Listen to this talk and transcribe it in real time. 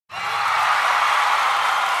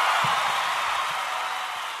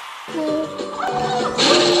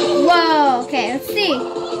see.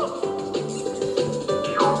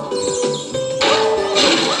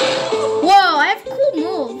 Whoa, I have cool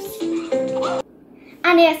moves.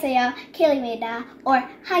 안녕하세요, Kaylee or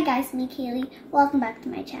hi guys, me Kaylee. Welcome back to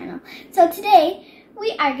my channel. So today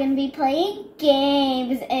we are going to be playing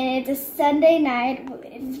games, and it's a Sunday night.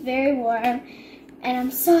 It's very warm, and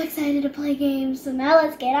I'm so excited to play games. So now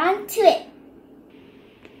let's get on to it.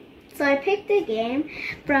 So I picked a game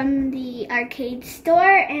from the arcade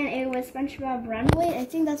store, and it was SpongeBob Runaway. I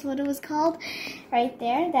think that's what it was called, right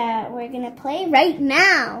there, that we're going to play right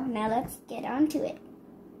now. Now let's get on to it.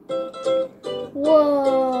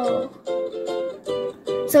 Whoa.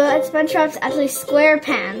 So at SpongeBob's actually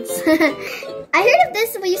SquarePants. I heard of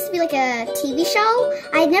this. It used to be like a TV show.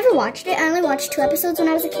 I never watched it. I only watched 2 episodes when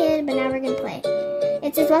I was a kid, but now we're going to play.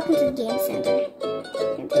 It says, welcome to the game center.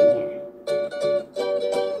 Continue.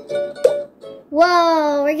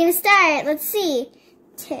 Whoa, we're going to start. Let's see.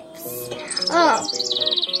 Tips. Oh.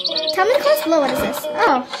 Tell me the comments below. What is this?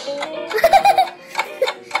 Oh.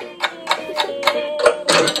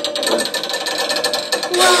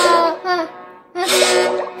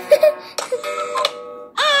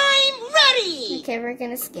 I'm ready! Okay, we're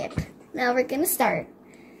gonna skip. Now we're gonna start.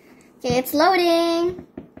 Okay, it's loading.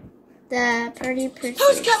 The pretty person.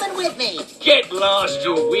 Who's coming with me? Get lost,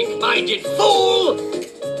 you weak-minded fool!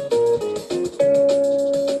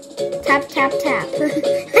 Tap, tap, tap.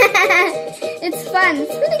 It's fun.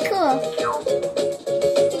 It's pretty cool.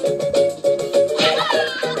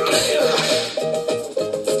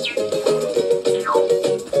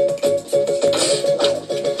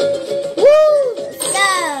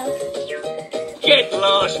 Get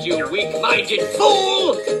lost, you weak-minded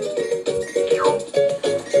fool!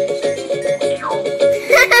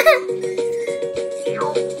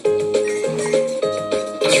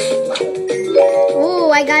 Ooh,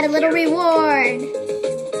 I got a little reward.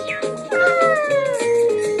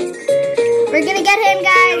 We're gonna get him,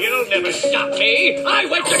 guys. You'll never stop me. I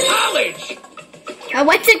went to college. I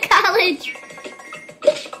went to college.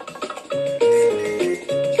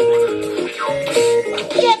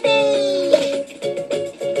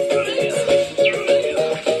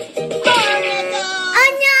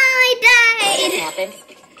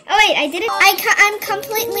 I did it. I'm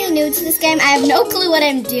completely new to this game. I have no clue what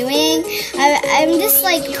I'm doing. I'm just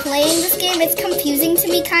like playing this game. It's confusing to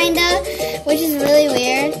me kinda, which is really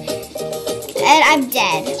weird. And I'm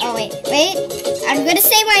dead. Oh wait. I'm gonna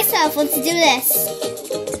save myself. Let's do this.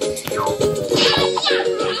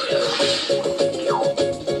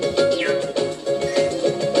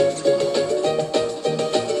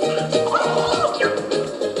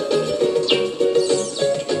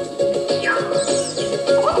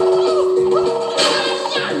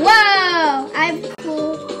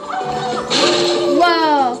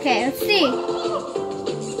 Okay, let's see.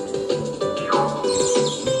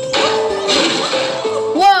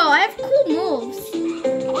 Whoa, I have cool moves.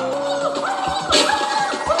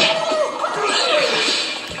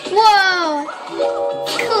 Whoa,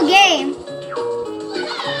 cool game.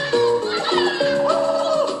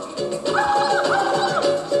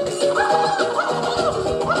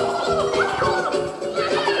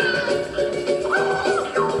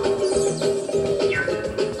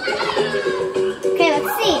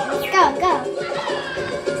 Go.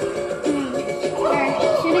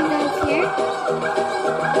 Should it go here?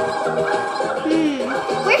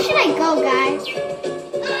 Where should I go, guys?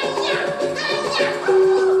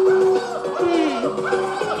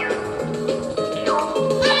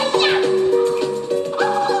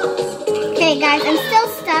 Okay, guys, I'm still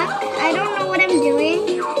stuck. I don't know what I'm doing,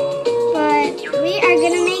 but we are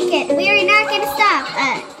gonna make it. We are not gonna stop.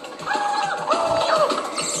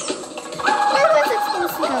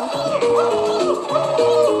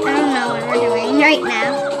 Right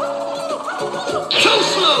now. Too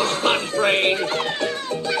slow, sponge brain.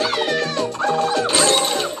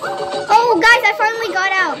 Oh, guys, I finally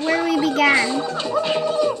got out where we began.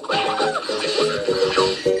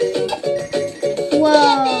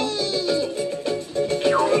 Whoa.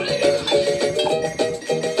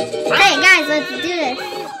 Hey, guys, let's do this.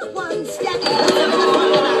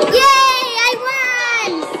 Yay, I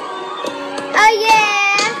won! Oh,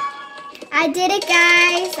 yeah. I did it,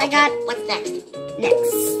 guys. I got... What's next?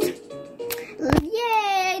 Next.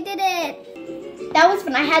 Yay, I did it. That was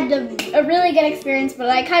fun. I had a really good experience, but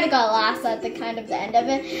I kind of got lost at the end of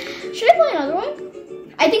it. Should I play another one?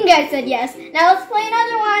 I think I said yes. Now let's play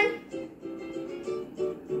another one.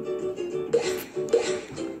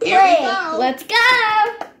 Here we go. Let's go.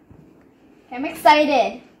 I'm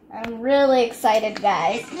excited. I'm really excited,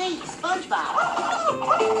 guys. It's me, SpongeBob.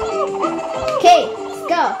 Okay,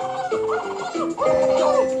 go.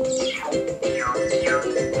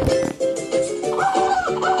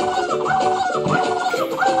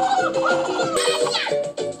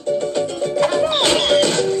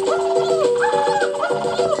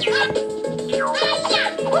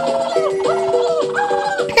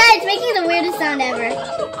 It's making the weirdest sound ever.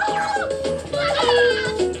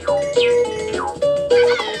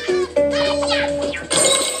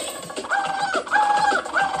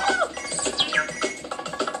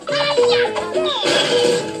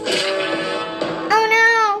 Oh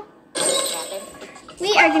no! We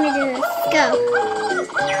are gonna do this. Go.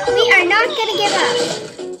 We are not gonna give up.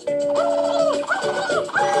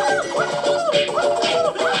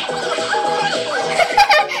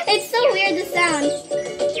 It's so weird, the sound.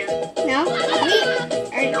 No, we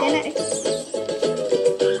are gonna...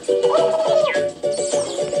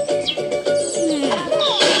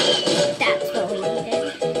 That's what we needed.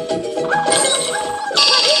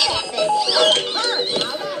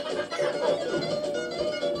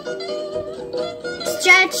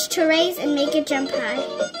 Stretch to raise and make it jump high.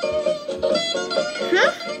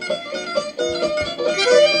 Huh?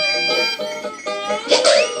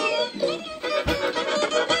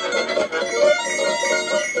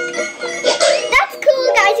 That's cool,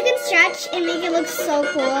 guys. You can stretch and make it look so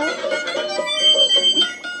cool.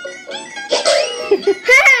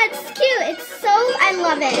 It's cute. It's so, I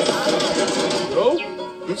love it. Well,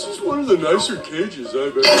 this is one of the nicer cages I've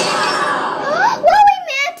ever seen. Well, we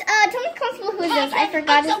met, Tony Constable, who is this? I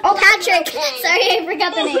forgot his, oh, Patrick. Sorry, I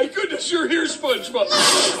forgot the Oh, name. thank goodness you're here, SpongeBob.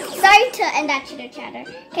 Sorry to end that chitter chatter.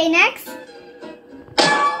 Okay, next.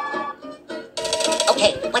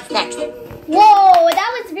 Okay, what's next? Whoa,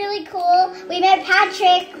 that was really cool. We met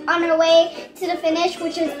Patrick on our way to the finish,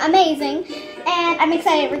 which is amazing. And I'm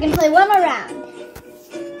excited. We're going to play one more round.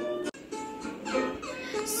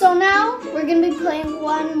 So now we're going to be playing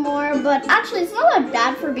one more, but actually it's not that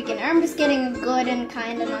bad for a beginner. I'm just getting good and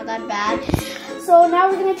kind of not that bad. So now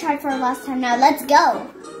we're going to try for our last time. Now let's go.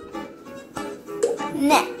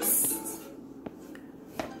 Next.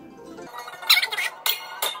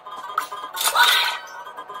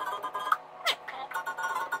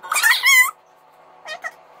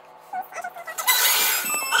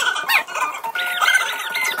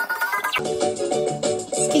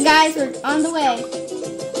 Okay guys, we're on the way.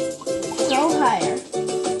 Go higher.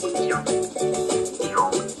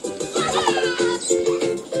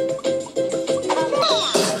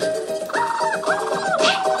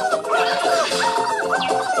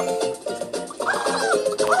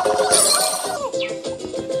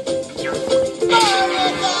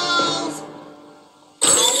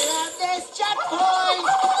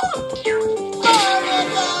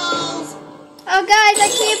 Oh guys, I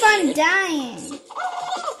keep on dying.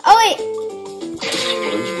 Oh wait.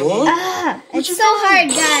 SpongeBob? Ah, it's so hard,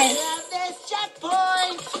 guys.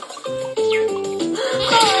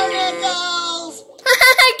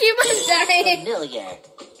 I keep on dying. Familiar.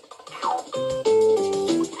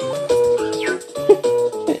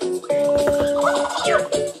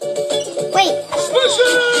 Wait.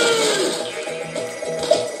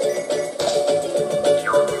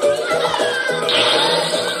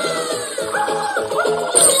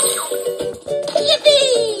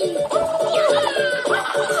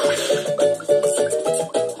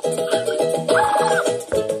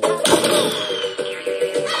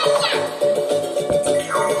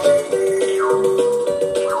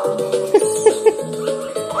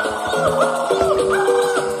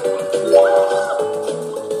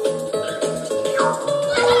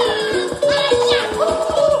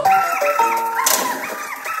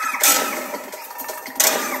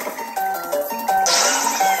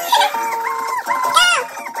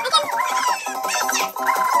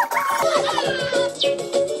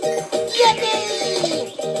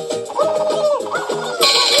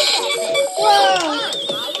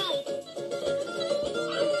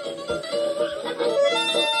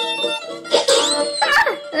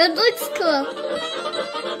 That looks cool.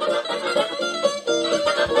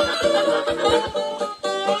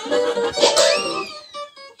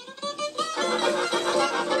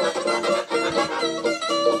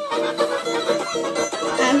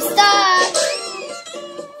 I'm stuck.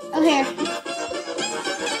 Oh, here.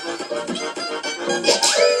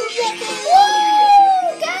 Woo!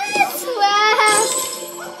 Guys, wow.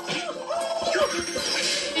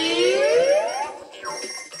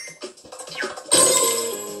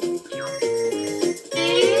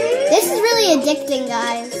 This is really addicting,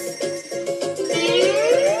 guys.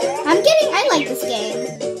 I like this game.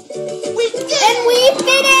 And we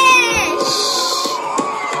finished!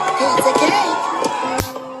 Piece of cake.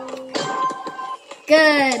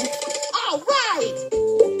 Good. All right.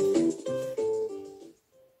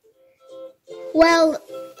 Well,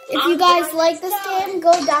 if you guys like this game,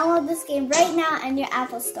 go download this game right now in your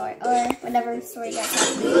Apple Store or whatever store you guys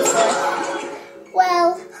have to use for.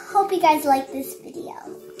 Well, hope you guys like this video.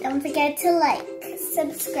 Don't forget to like,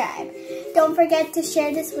 subscribe. Don't forget to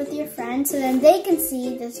share this with your friends so then they can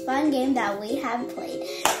see this fun game that we have played.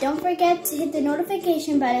 Don't forget to hit the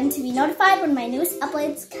notification button to be notified when my newest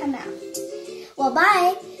uploads come out. Well,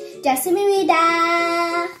 bye.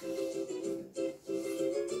 Jasumimida.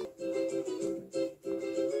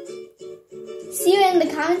 See you in the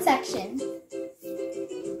comment section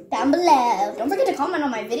down below. Don't forget to comment on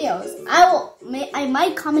my videos. I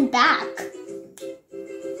might comment back.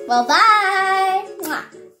 Well, bye. Mwah.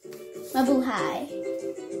 Mabuhay.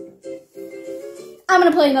 I'm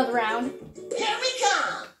gonna play another round. Here we